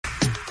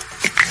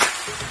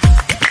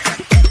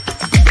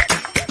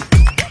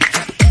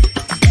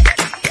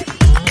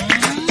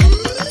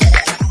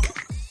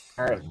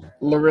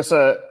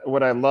Larissa,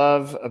 what I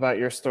love about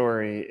your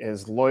story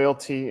is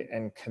loyalty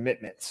and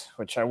commitment,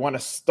 which I want to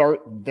start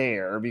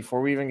there.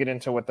 Before we even get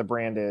into what the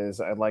brand is,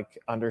 I like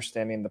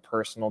understanding the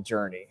personal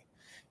journey.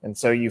 And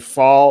so you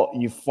fall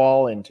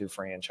into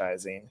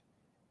franchising,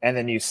 and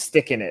then you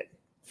stick in it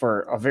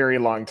for a very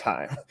long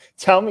time.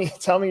 Tell me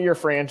your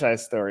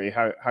franchise story,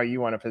 how you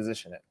want to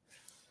position it.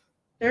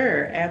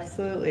 Sure,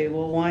 absolutely.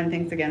 Well, one,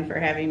 thanks again for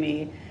having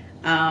me.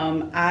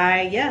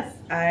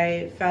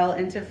 I fell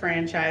into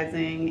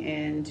franchising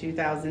in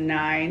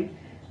 2009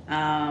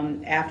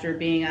 after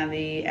being on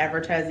the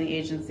advertising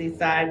agency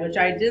side, which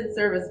I did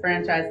service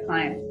franchise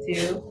clients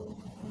too.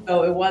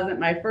 So it wasn't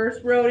my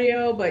first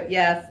rodeo, but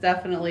yes,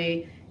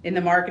 definitely in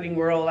the marketing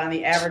world on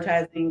the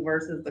advertising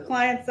versus the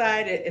client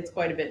side, it's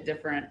quite a bit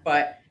different.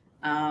 But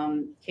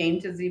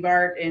came to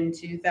Ziebart in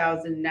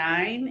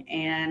 2009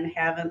 and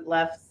haven't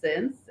left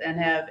since, and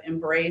have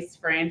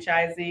embraced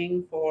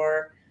franchising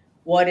for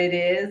what it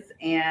is,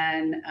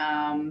 and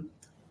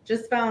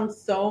just found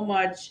so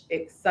much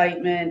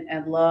excitement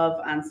and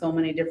love on so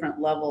many different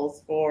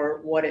levels for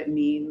what it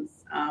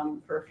means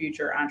for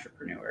future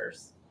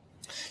entrepreneurs.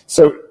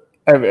 So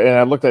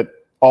I looked at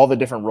all the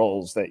different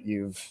roles that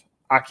you've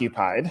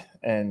occupied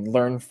and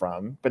learned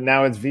from, but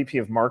now as VP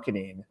of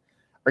Marketing,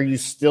 are you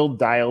still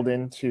dialed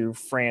into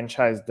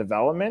franchise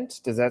development?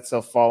 Does that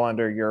still fall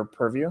under your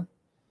purview?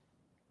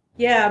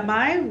 Yeah,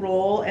 my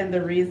role and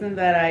the reason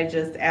that I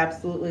just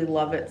absolutely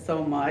love it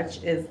so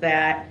much is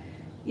that,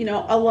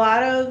 a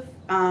lot of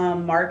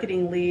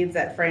marketing leads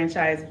at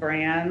franchise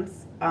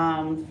brands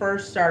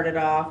first started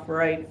off,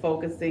 right,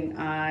 focusing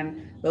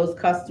on those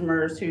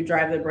customers who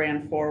drive the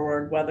brand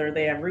forward, whether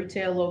they have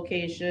retail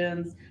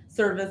locations,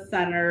 service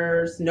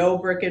centers, no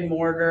brick and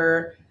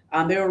mortar.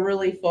 They were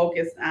really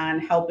focused on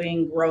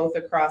helping growth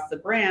across the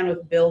brand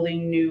with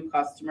building new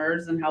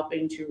customers and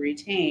helping to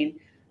retain.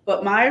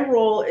 But my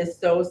role is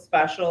so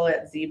special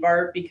at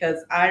Ziebart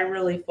because I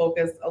really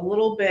focus a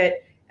little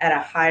bit at a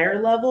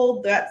higher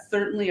level. That's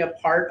certainly a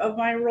part of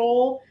my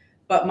role,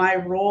 but my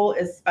role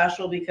is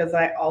special because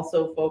I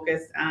also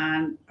focus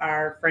on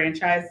our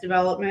franchise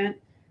development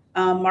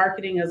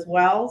marketing as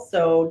well.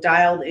 So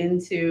dialed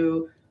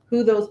into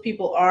who those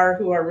people are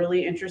who are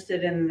really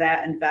interested in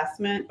that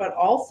investment, but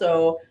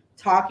also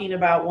talking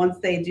about once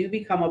they do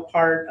become a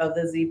part of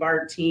the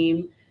Ziebart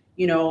team,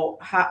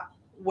 how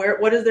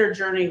what does their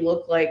journey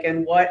look like,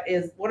 and what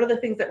are the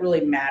things that really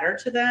matter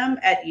to them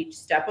at each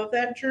step of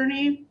that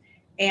journey.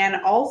 And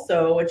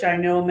also, which I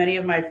know many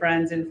of my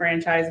friends in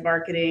franchise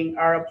marketing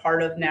are a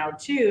part of now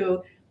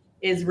too,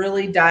 is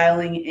really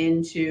dialing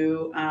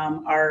into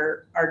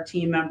our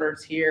team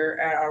members here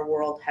at our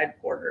world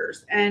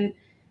headquarters. And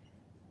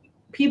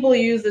people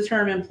use the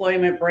term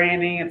employment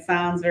branding. It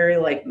sounds very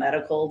like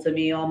medical to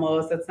me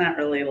almost. It's not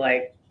really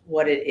like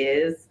what it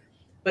is,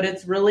 but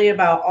it's really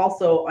about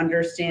also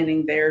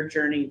understanding their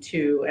journey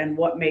too, and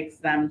what makes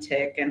them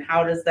tick, and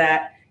how does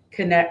that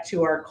connect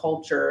to our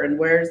culture, and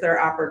where's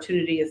their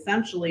opportunity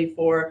essentially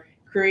for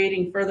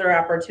creating further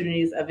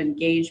opportunities of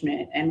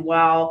engagement. And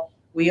while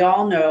we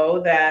all know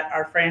that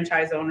our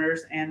franchise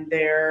owners and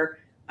their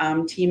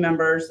team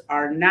members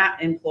are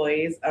not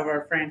employees of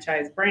our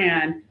franchise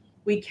brand,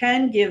 we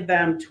can give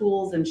them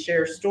tools and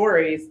share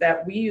stories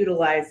that we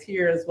utilize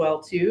here as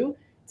well too,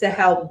 to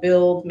help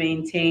build,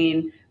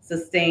 maintain,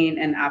 sustain,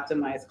 and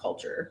optimize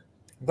culture.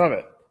 Love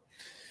it.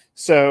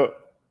 So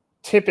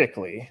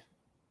typically,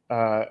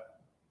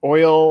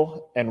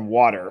 oil and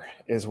water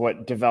is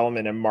what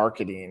development and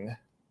marketing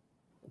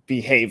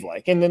behave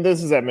like. And then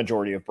this is that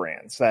majority of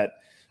brands, that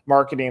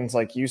marketing's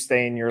like, you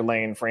stay in your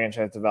lane,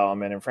 franchise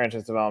development, and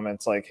franchise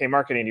development's like, hey,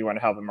 marketing, do you want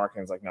to help? And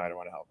marketing's like, no, I don't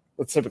want to help.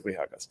 That's typically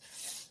how it goes.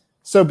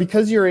 So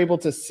because you're able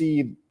to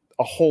see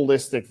a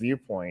holistic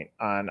viewpoint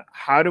on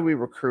how do we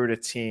recruit a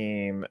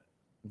team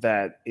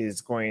that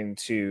is going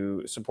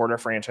to support our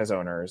franchise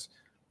owners,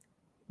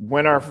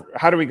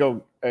 how do we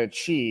go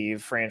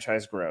achieve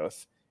franchise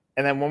growth?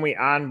 And then when we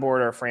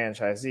onboard our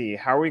franchisee,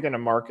 how are we going to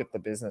market the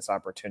business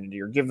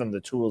opportunity or give them the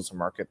tools to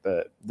market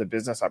the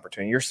business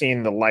opportunity? You're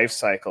seeing the life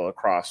cycle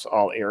across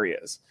all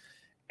areas.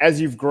 As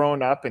you've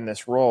grown up in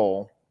this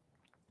role,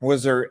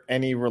 was there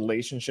any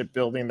relationship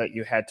building that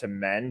you had to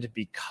mend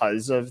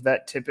because of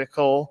that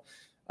typical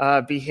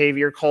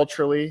behavior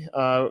culturally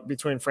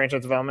between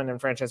franchise development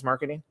and franchise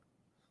marketing?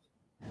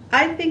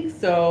 I think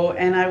so.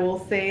 And I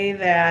will say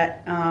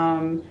that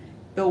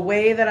the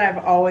way that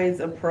I've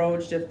always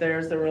approached, if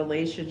there's a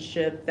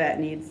relationship that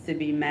needs to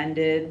be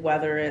mended,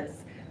 whether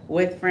it's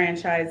with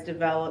franchise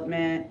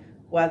development,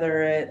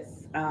 whether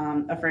it's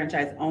a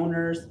franchise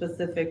owner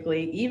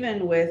specifically,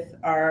 even with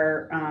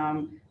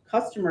our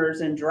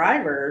customers and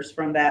drivers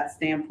from that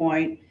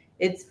standpoint,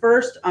 it's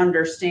first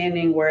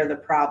understanding where the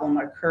problem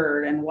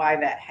occurred and why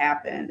that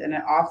happened. And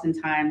it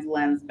oftentimes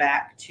lends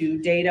back to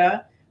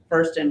data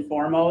first and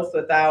foremost,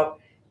 without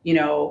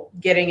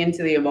getting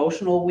into the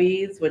emotional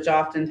weeds, which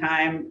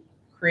oftentimes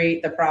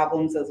create the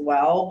problems as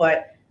well,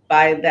 but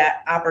by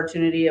that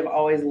opportunity of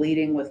always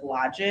leading with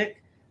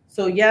logic.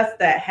 So yes,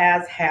 that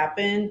has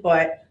happened,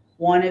 but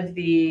one of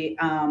the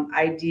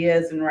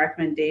ideas and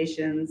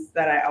recommendations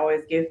that I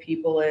always give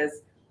people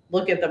is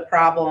look at the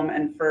problem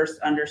and first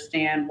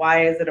understand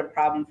why is it a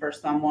problem for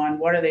someone,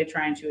 what are they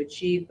trying to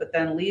achieve, but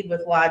then lead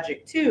with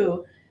logic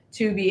too,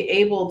 to be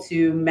able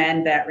to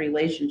mend that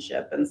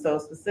relationship. And so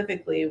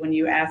specifically, when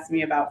you asked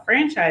me about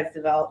franchise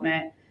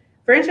development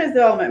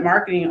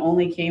marketing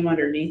only came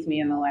underneath me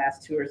in the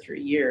last 2 or 3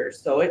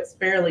 years. So it's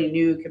fairly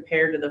new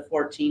compared to the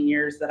 14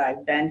 years that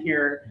I've been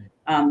here,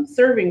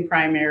 serving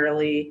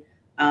primarily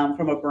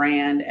from a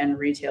brand and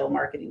retail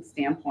marketing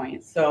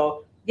standpoint.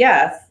 So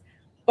yes,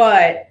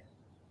 but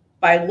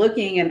by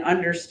looking and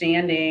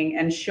understanding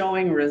and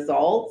showing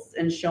results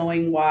and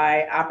showing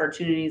why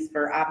opportunities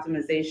for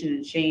optimization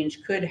and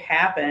change could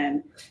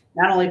happen,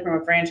 not only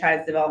from a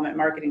franchise development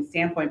marketing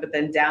standpoint, but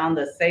then down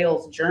the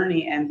sales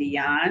journey and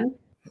beyond.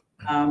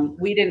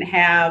 We didn't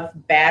have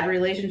bad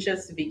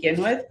relationships to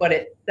begin with, but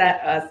it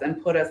set us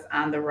and put us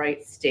on the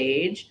right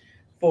stage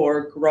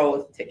for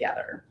growth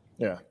together.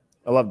 Yeah,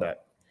 I love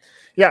that.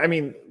 Yeah, I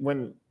mean,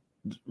 when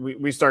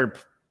we started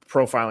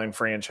profiling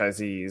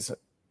franchisees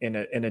in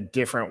a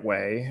different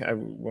way,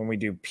 when we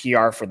do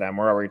PR for them,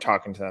 we're already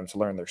talking to them to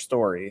learn their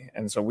story.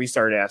 And so we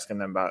started asking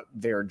them about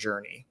their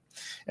journey.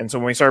 And so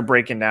when we started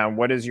breaking down,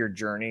 what is your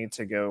journey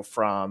to go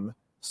from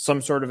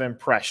some sort of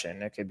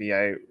impression? It could be,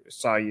 I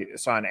saw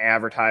an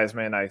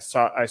advertisement, I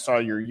saw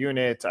your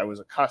unit, I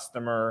was a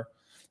customer,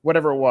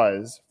 whatever it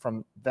was,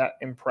 from that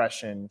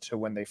impression to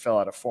when they fill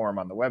out a form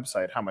on the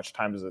website, how much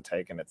time does it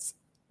take? And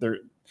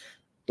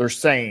they're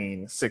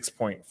saying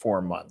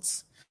 6.4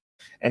 months.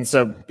 And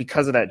so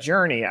because of that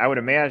journey, I would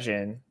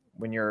imagine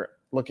when you're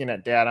looking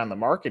at data on the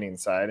marketing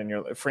side and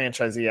your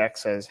franchisee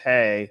X says,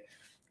 hey,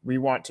 we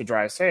want to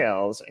drive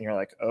sales. And you're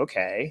like,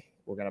 okay,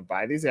 we're going to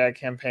buy these ad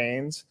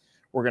campaigns.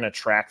 We're going to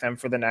track them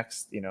for the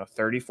next,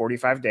 30,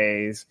 45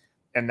 days.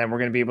 And then we're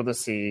going to be able to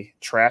see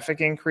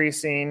traffic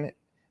increasing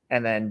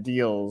and then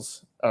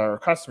deals or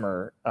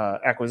customer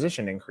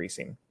acquisition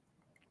increasing.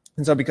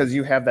 And so because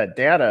you have that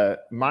data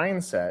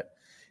mindset,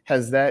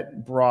 has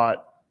that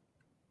brought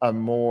a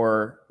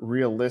more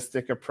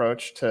realistic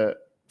approach to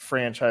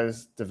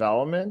franchise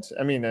development?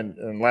 I mean,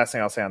 and last thing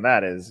I'll say on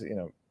that is,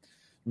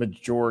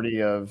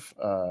 majority of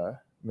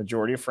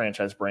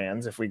franchise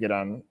brands, if we get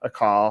on a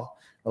call,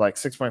 we're like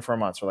 6.4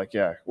 months. We're like,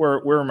 yeah,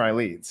 where are my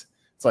leads?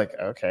 It's like,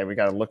 okay, we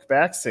got to look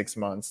back 6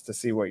 months to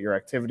see what your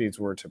activities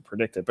were to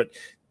predict it. But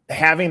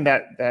having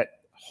that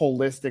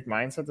holistic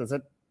mindset, does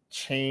it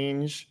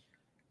change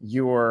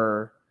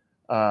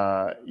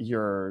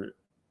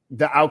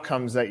the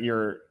outcomes that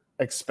you're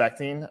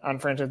expecting on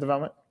franchise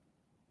development?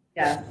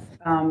 Yes,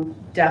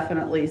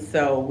 definitely.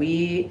 So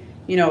we,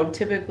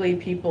 typically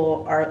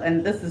people are,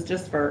 and this is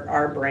just for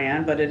our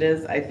brand, but it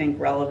is, I think,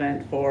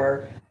 relevant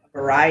for a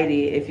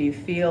variety. If you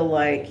feel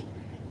like,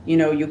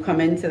 you come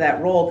into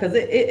that role, because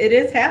it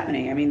is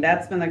happening. I mean,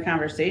 that's been the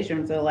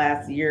conversation for the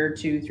last year,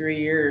 2, 3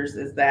 years,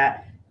 is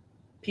that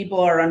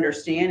people are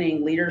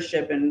understanding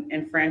leadership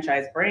in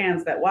franchise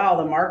brands that, wow,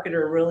 the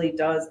marketer really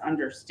does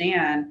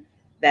understand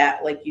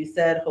that, like you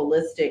said,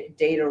 holistic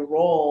data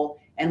role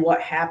and what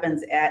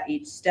happens at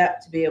each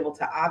step to be able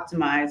to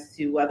optimize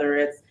to whether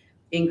it's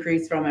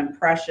increase from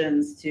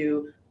impressions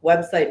to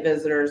website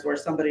visitors where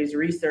somebody's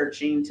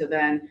researching to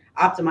then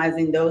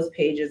optimizing those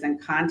pages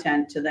and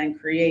content to then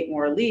create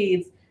more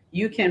leads.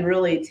 You can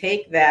really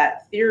take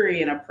that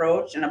theory and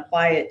approach and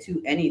apply it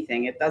to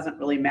anything. It doesn't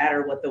really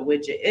matter what the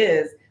widget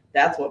is.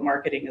 That's what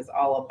marketing is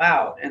all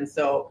about. And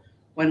so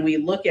when we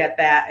look at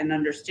that and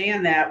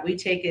understand that, we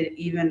take it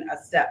even a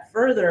step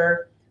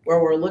further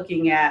where we're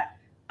looking at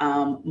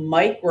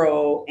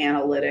micro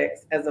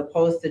analytics as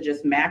opposed to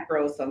just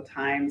macro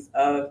sometimes,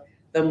 of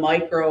the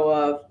micro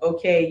of,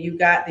 okay, you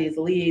got these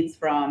leads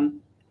from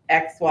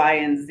X, Y,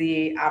 and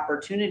Z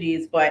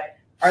opportunities, but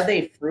are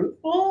they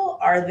fruitful?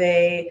 Are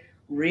they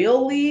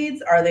real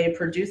leads? Are they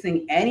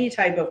producing any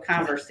type of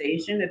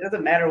conversation? It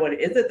doesn't matter what it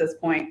is at this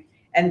point.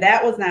 And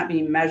that was not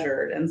being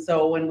measured. And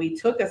so when we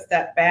took a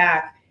step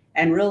back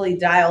and really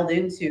dialed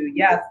into,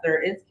 yes,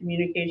 there is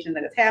communication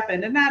that has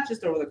happened, and not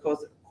just over the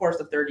course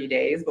of 30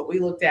 days, but we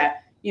looked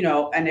at,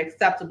 an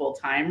acceptable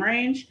time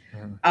range.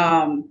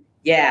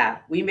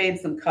 We made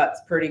some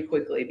cuts pretty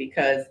quickly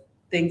because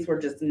things were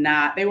just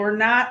they were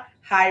not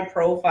high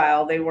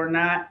profile. They were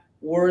not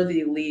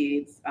worthy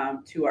leads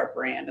to our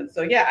brand. And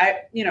so,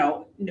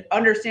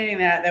 understanding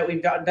that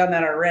we've done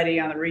that already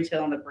on the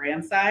retail and the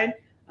brand side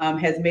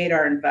has made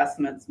our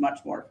investments much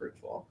more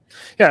fruitful.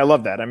 Yeah, I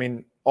love that. I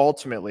mean,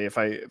 ultimately, if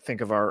I think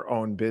of our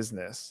own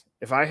business,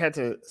 if I had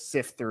to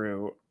sift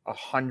through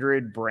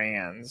 100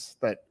 brands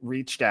that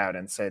reached out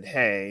and said,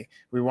 hey,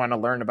 we want to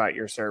learn about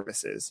your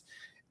services,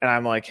 and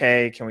I'm like,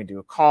 hey, can we do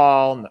a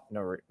call?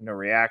 No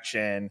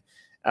reaction.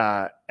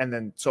 And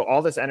then, so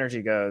all this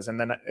energy goes, and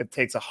then it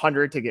takes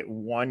 100 to get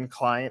one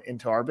client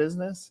into our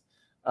business.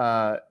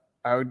 I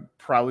would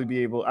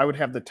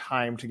have the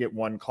time to get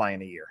one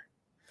client a year.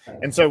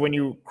 And so when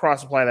you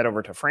cross apply that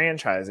over to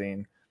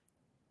franchising,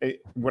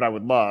 what I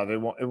would love,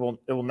 it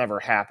will never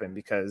happen,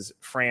 because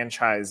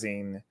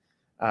franchising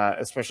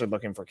especially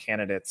looking for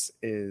candidates,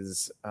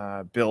 is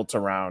built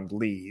around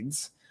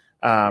leads.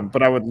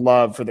 But I would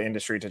love for the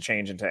industry to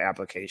change into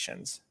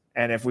applications.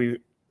 And if we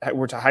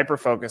were to hyper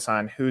focus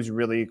on who's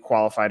really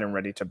qualified and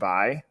ready to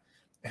buy,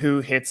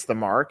 who hits the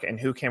mark, and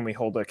who can we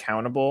hold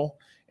accountable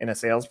in a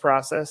sales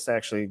process to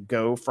actually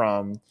go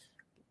from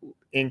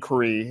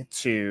inquiry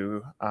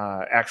to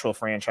actual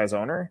franchise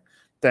owner,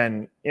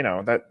 then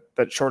that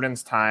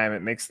shortens time.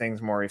 It makes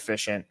things more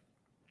efficient,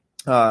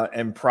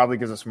 and probably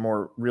gives us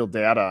more real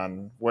data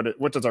on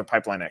what does our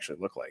pipeline actually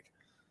look like.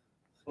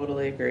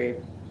 Totally agree.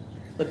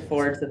 Look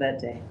forward to that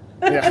day.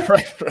 Yeah,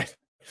 right.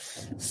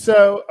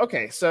 So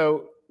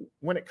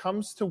when it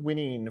comes to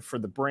winning for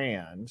the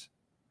brand,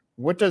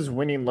 what does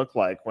winning look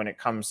like when it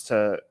comes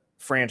to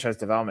franchise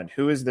development?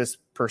 Who is this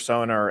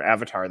persona or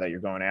avatar that you're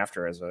going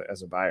after as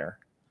a buyer?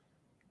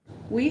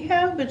 We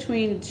have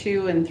between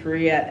 2 and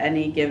 3 at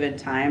any given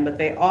time, but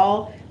they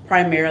all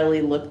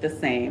primarily look the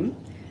same.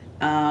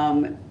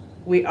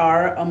 We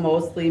are a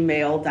mostly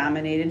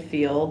male-dominated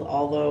field,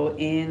 although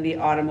in the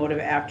automotive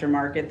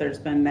aftermarket, there's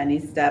been many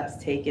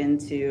steps taken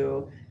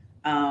to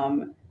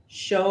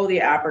show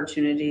the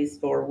opportunities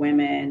for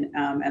women,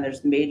 and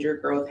there's major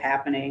growth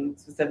happening.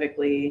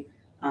 Specifically,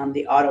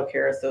 the Auto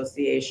Care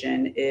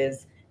Association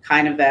is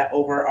kind of that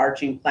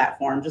overarching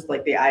platform, just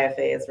like the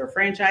IFA is for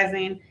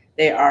franchising,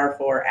 they are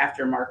for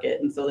aftermarket.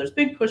 And so there's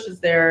big pushes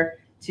there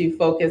to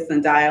focus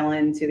and dial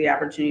into the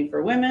opportunity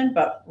for women.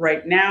 But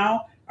right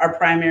now, our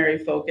primary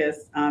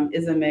focus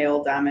is a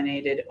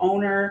male-dominated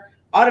owner,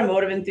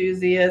 automotive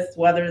enthusiasts,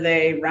 whether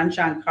they wrench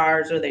on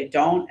cars or they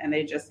don't, and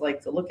they just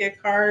like to look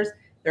at cars.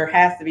 There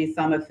has to be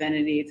some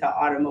affinity to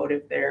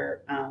automotive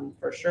there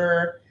for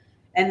sure.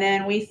 And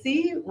then we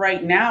see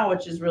right now,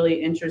 which is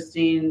really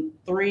interesting,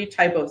 3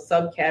 type of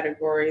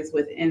subcategories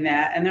within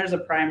that. And there's a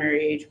primary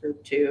age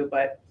group too,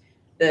 but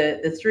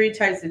the 3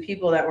 types of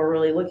people that we're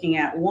really looking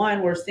at,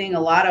 one, we're seeing a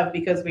lot of,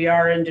 because we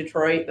are in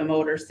Detroit, the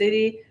Motor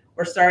City,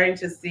 we're starting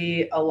to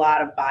see a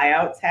lot of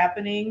buyouts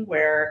happening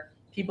where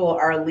people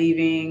are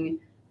leaving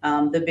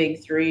the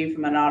big 3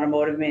 from an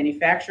automotive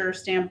manufacturer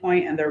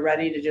standpoint, and they're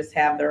ready to just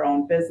have their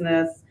own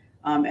business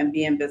and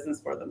be in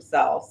business for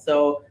themselves.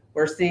 So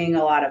we're seeing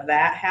a lot of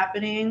that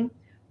happening.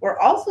 We're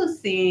also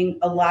seeing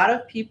a lot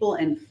of people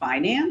in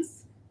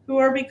finance who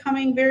are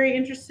becoming very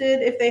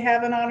interested if they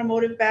have an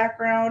automotive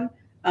background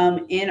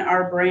in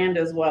our brand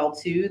as well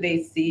too.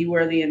 They see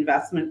where the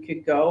investment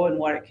could go and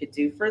what it could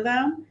do for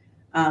them.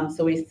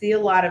 So we see a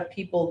lot of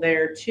people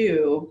there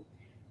too.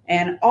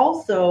 And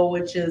also,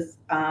 which is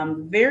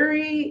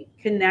very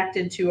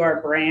connected to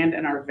our brand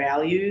and our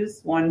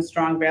values. One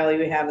strong value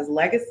we have is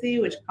legacy,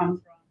 which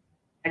comes from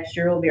next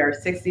year will be our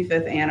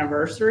 65th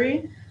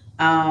anniversary,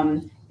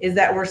 is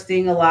that we're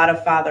seeing a lot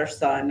of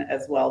father-son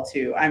as well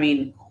too. I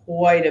mean,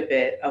 quite a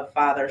bit of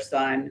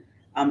father-son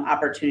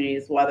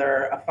opportunities,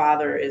 whether a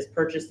father is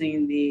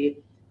purchasing the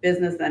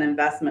business and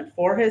investment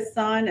for his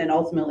son and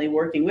ultimately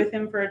working with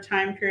him for a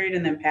time period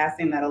and then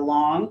passing that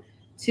along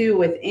to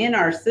within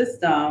our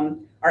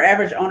system. Our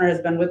average owner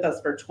has been with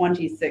us for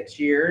 26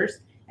 years.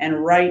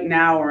 And right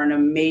now we're in a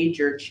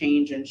major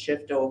change and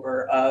shift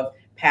over of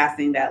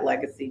passing that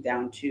legacy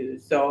down too.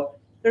 So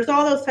there's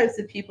all those types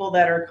of people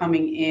that are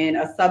coming in.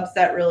 A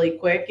subset really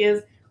quick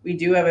is we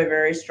do have a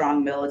very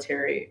strong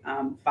military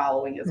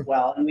following as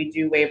well. And we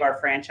do waive our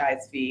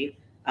franchise fee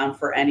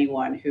for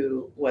anyone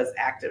who was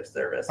active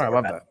service. Oh, I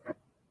love that.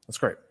 That's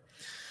great.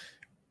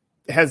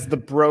 Has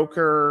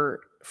the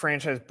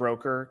franchise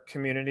broker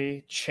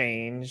community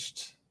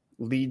changed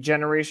lead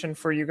generation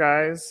for you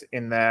guys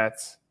in that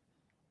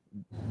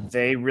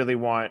they really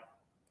want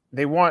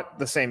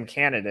the same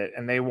candidate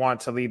and they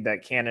want to lead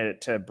that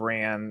candidate to a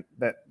brand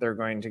that they're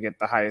going to get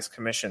the highest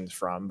commissions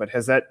from? But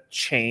has that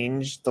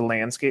changed the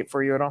landscape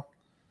for you at all?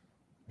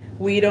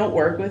 We don't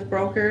work with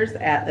brokers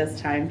at this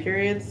time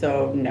period,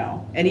 so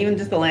no. And even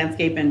just the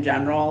landscape in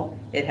general,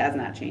 it has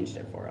not changed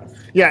it for us.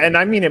 Yeah, and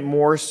I mean it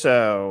more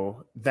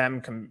so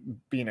them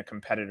being a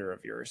competitor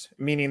of yours,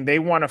 meaning they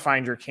want to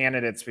find your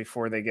candidates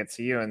before they get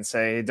to you and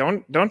say,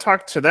 don't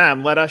talk to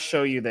them. Let us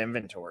show you the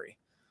inventory.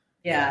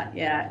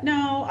 Yeah.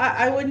 No,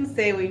 I wouldn't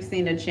say we've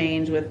seen a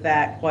change with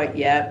that quite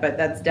yet, but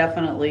that's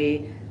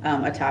definitely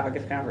a topic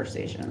of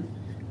conversation.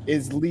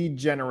 Is lead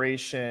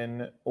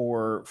generation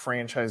or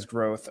franchise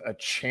growth a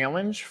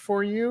challenge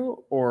for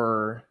you,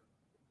 or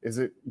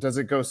does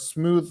it go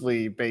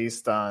smoothly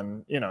based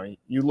on,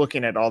 you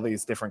looking at all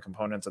these different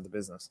components of the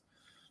business?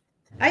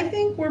 I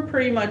think we're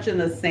pretty much in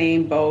the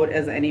same boat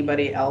as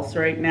anybody else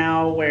right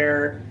now,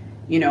 where,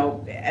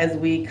 as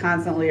we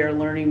constantly are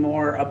learning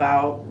more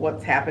about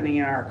what's happening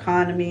in our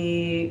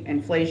economy,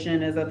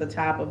 inflation is at the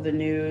top of the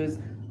news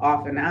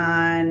off and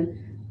on.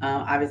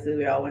 Obviously,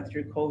 we all went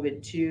through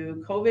COVID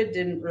too. COVID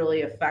didn't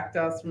really affect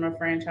us from a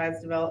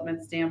franchise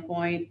development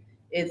standpoint.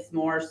 It's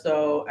more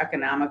so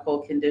economical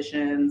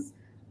conditions,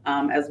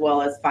 as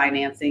well as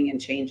financing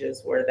and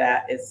changes where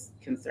that is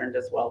concerned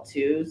as well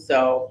too.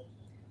 So,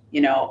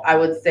 I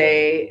would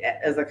say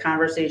as the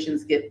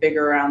conversations get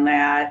bigger around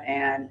that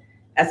and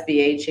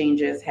SBA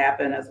changes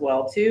happen as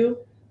well too,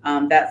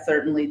 that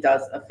certainly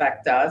does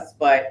affect us.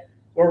 But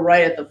we're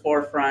right at the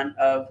forefront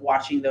of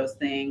watching those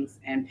things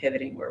and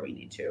pivoting where we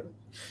need to.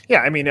 Yeah,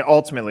 I mean,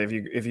 ultimately,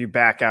 if you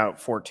back out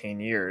 14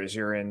 years,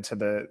 you're into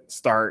the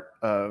start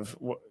of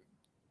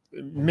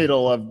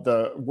middle of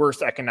the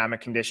worst economic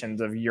conditions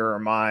of your or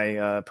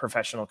my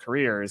professional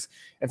careers,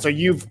 and so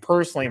you've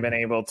personally been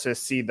able to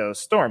see those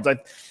storms.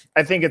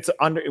 I think it's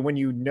when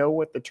you know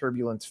what the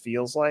turbulence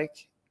feels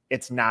like,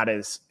 it's not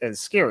as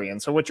scary.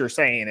 And so what you're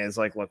saying is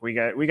like, look, we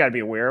got to be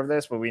aware of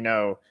this, but we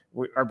know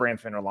our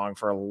brand's been along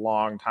for a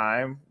long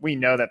time. We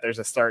know that there's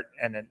a start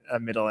and a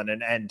middle and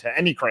an end to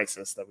any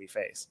crisis that we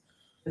face.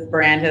 This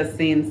brand has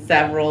seen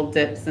several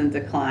dips and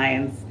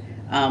declines,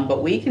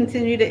 but we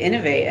continue to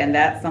innovate, and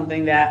that's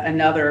something that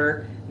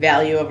another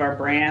value of our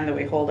brand that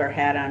we hold our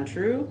hat on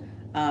true,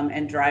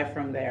 and drive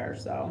from there.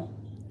 So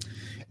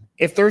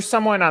if there's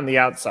someone on the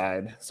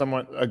outside,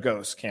 a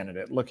ghost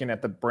candidate looking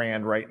at the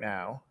brand right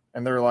now,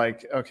 and they're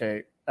like,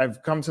 okay,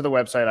 I've come to the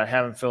website, I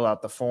haven't filled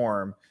out the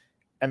form,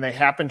 and they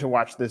happen to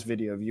watch this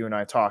video of you and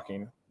I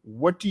talking,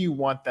 what do you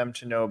want them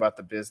to know about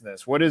the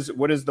business? What is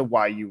the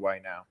why you, why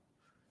now?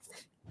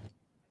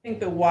 I think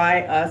the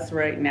why us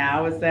right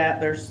now is that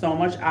there's so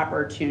much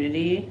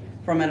opportunity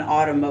from an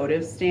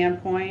automotive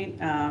standpoint.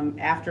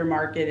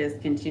 Aftermarket has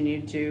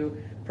continued to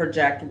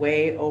project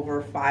way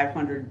over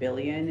 500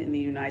 billion in the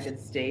United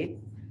States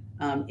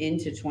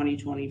into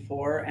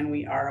 2024, and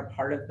we are a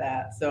part of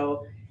that.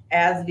 So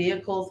as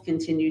vehicles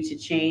continue to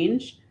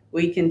change,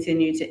 we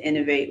continue to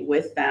innovate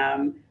with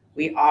them.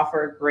 We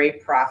offer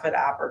great profit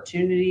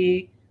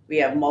opportunity. We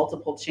have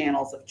multiple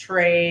channels of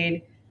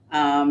trade.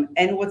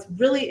 And what's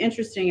really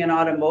interesting in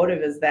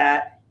automotive is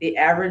that the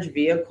average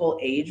vehicle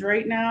age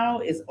right now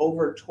is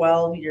over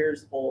 12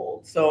 years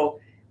old. So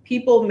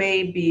people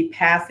may be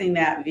passing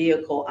that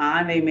vehicle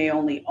on. They may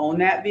only own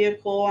that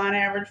vehicle on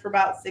average for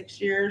about 6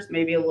 years,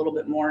 maybe a little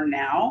bit more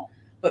now.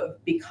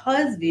 But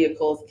because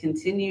vehicles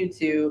continue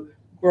to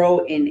grow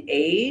in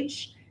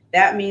age,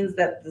 that means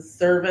that the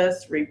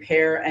service,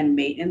 repair, and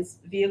maintenance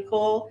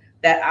vehicle,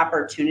 that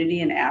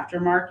opportunity in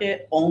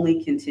aftermarket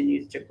only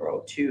continues to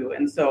grow too.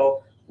 And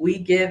so we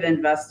give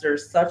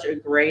investors such a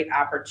great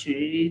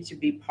opportunity to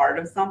be part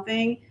of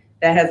something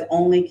that has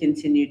only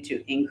continued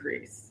to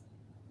increase.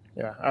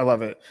 Yeah, I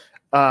love it.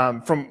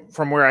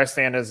 From where I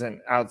stand as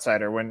an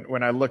outsider,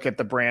 when I look at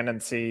the brand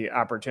and see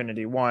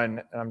opportunity,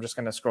 one, and I'm just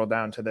going to scroll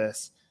down to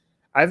this.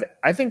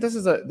 I think this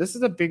is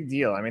a big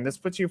deal. I mean, this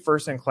puts you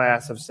first in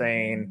class of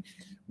saying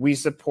we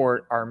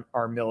support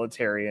our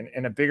military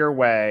in a bigger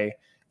way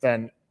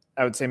than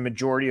I would say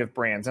majority of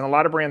brands. And a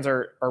lot of brands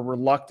are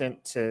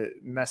reluctant to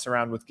mess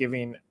around with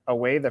giving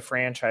away the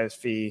franchise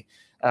fee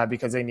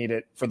because they need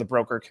it for the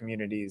broker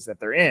communities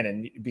that they're in.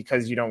 And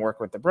because you don't work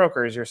with the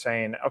brokers, you're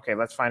saying, okay,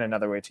 let's find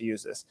another way to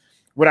use this.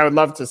 What I would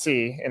love to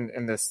see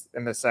in this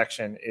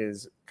section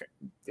is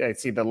I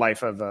see the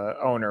life of an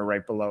owner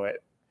right below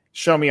it.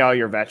 Show me all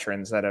your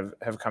veterans that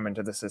have come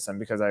into the system,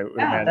 because I would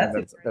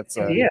imagine that's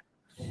idea.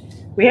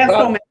 We have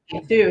so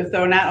many too.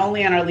 So not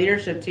only on our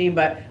leadership team,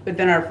 but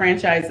within our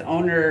franchise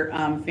owner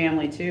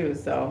family too.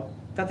 So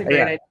that's a great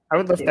idea. I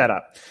would lift that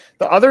up.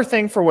 The other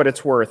thing, for what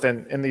it's worth,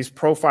 in these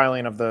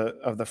profiling of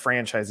the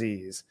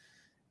franchisees,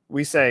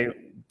 we say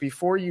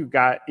before you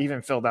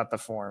even filled out the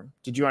form,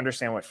 did you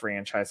understand what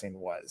franchising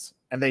was?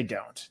 And they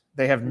don't.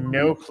 They have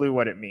no clue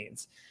what it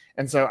means.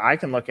 And so I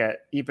can look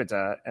at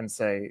EBITDA and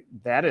say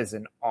that is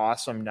an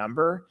awesome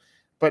number.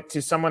 But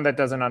to someone that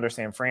doesn't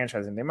understand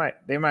franchising,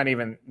 they might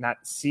even not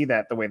see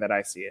that the way that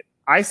I see it.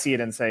 I see it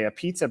and say a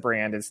pizza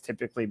brand is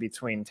typically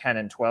between 10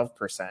 and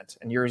 12%,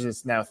 and yours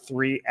is now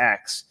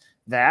 3x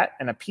that.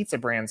 And a pizza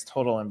brand's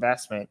total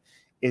investment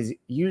is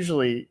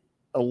usually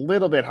a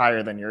little bit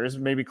higher than yours,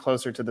 maybe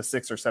closer to the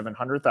 $600,000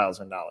 or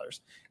 $700,000.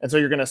 And so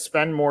you're going to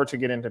spend more to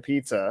get into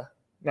pizza.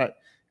 Not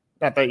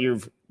that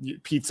you've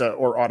pizza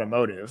or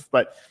automotive,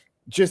 but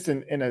just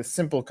in a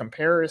simple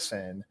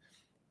comparison.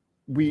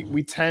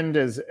 We tend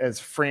as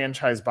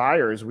franchise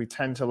buyers, we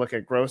tend to look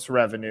at gross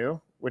revenue,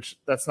 which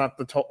that's not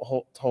the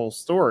whole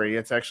story.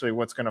 It's actually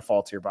what's going to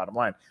fall to your bottom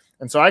line.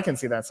 And so I can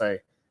see that and say,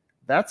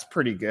 that's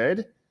pretty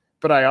good.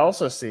 But I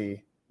also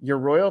see your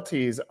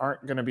royalties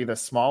aren't going to be the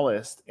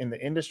smallest in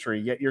the industry,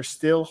 yet you're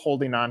still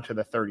holding on to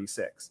the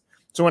 36.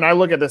 So when I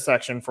look at this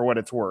section, for what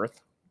it's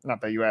worth,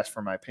 not that you asked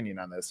for my opinion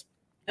on this,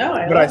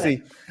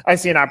 I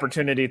see an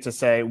opportunity to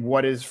say,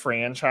 what is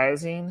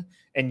franchising?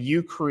 And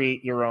you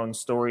create your own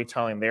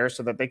storytelling there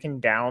so that they can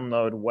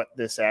download what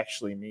this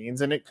actually means.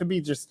 And it could be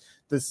just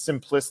the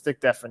simplistic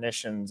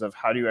definitions of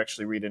how do you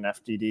actually read an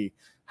FDD?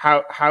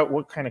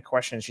 What kind of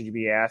questions should you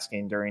be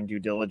asking during due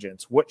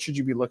diligence? What should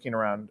you be looking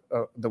around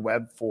the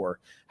web for?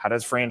 How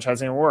does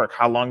franchising work?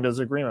 How long does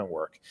agreement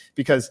work?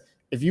 Because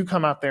if you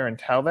come out there and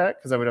tell that,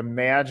 because I would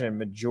imagine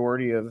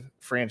majority of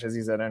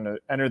franchisees that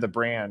enter the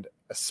brand,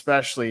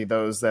 especially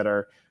those that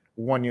are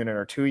 1 unit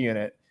or 2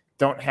 unit,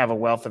 don't have a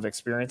wealth of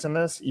experience in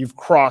this. You've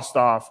crossed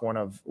off one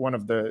of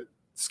the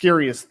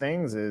scariest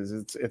things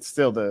is it's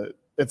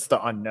the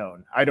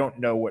unknown. I don't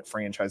know what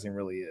franchising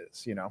really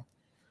is,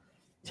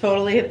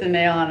 Totally hit the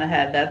nail on the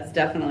head. That's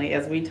definitely,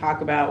 as we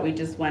talk about, we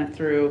just went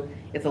through,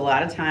 it's a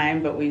lot of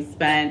time, but we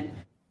spent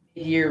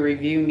year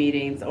review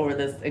meetings over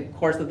this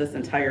course of this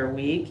entire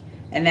week.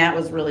 And that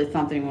was really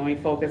something when we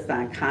focused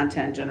on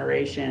content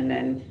generation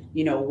and,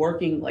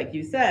 working, like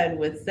you said,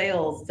 with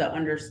sales to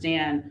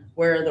understand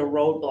where are the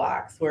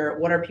roadblocks,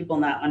 what are people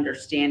not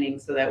understanding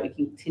so that we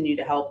continue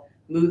to help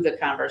move the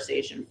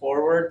conversation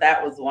forward.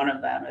 That was one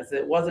of them, as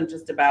it wasn't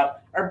just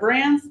about our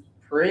brands,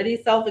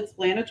 pretty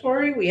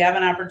self-explanatory. We have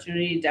an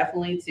opportunity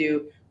definitely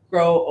to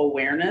grow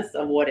awareness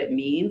of what it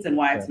means and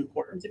why it's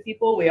important to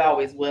people. We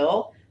always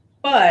will.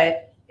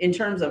 But in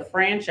terms of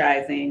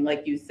franchising,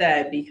 like you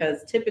said,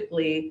 because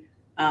typically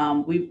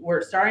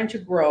we're starting to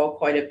grow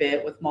quite a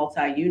bit with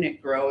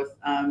multi-unit growth,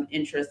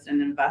 interest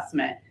and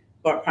investment.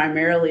 But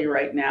primarily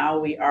right now,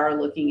 we are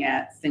looking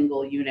at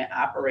single unit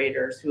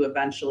operators who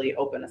eventually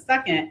open a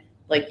second.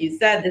 Like you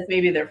said, this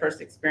may be their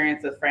first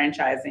experience with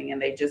franchising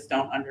and they just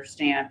don't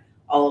understand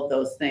all of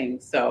those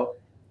things. So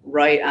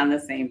right on the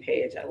same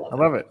page. I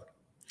love it.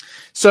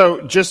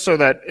 So just so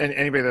that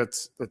anybody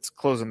that's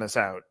closing this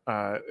out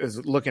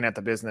is looking at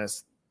the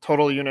business,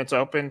 total units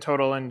open,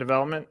 total in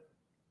development?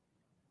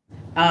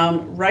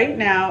 Right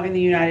now in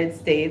the United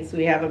States,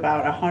 we have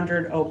about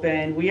 100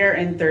 open. We are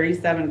in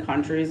 37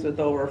 countries with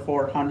over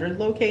 400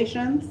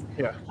 locations.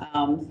 Yeah.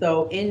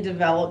 So in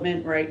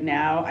development right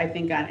now, I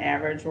think on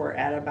average, we're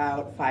at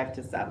about 5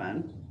 to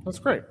 7. That's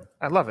great.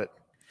 I love it.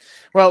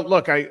 Well,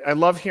 look, I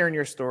love hearing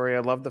your story. I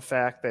love the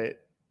fact that,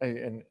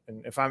 and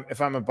if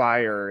I'm a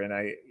buyer and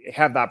I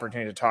have the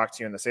opportunity to talk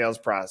to you in the sales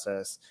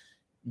process,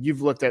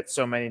 you've looked at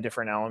so many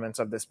different elements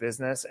of this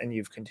business and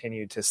you've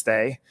continued to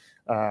stay.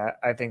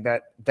 I think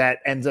that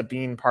ends up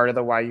being part of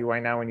the why you why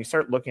now. When you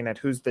start looking at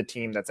who's the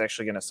team that's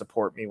actually going to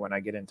support me when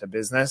I get into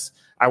business,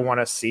 I want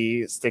to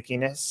see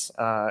stickiness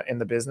in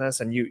the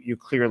business, and you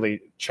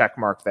clearly check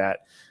mark that.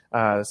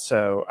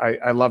 So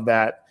I love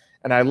that.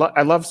 And I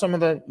love some of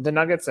the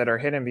nuggets that are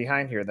hidden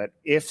behind here, that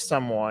if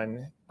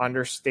someone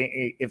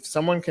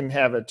can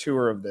have a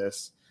tour of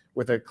this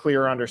with a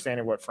clear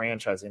understanding of what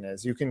franchising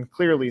is, you can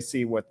clearly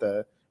see what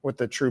the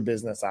true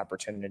business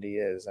opportunity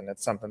is. And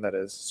it's something that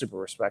is super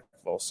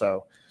respectful.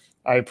 So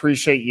I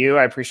appreciate you.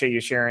 I appreciate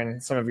you sharing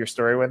some of your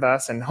story with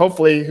us. And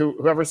hopefully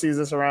whoever sees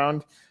this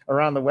around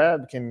the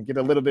web can get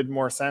a little bit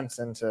more sense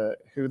into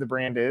who the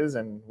brand is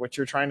and what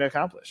you're trying to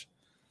accomplish.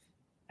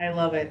 I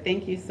love it.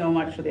 Thank you so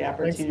much for the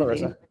opportunity.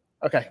 Thanks, Larisa.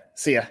 Okay.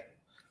 See ya.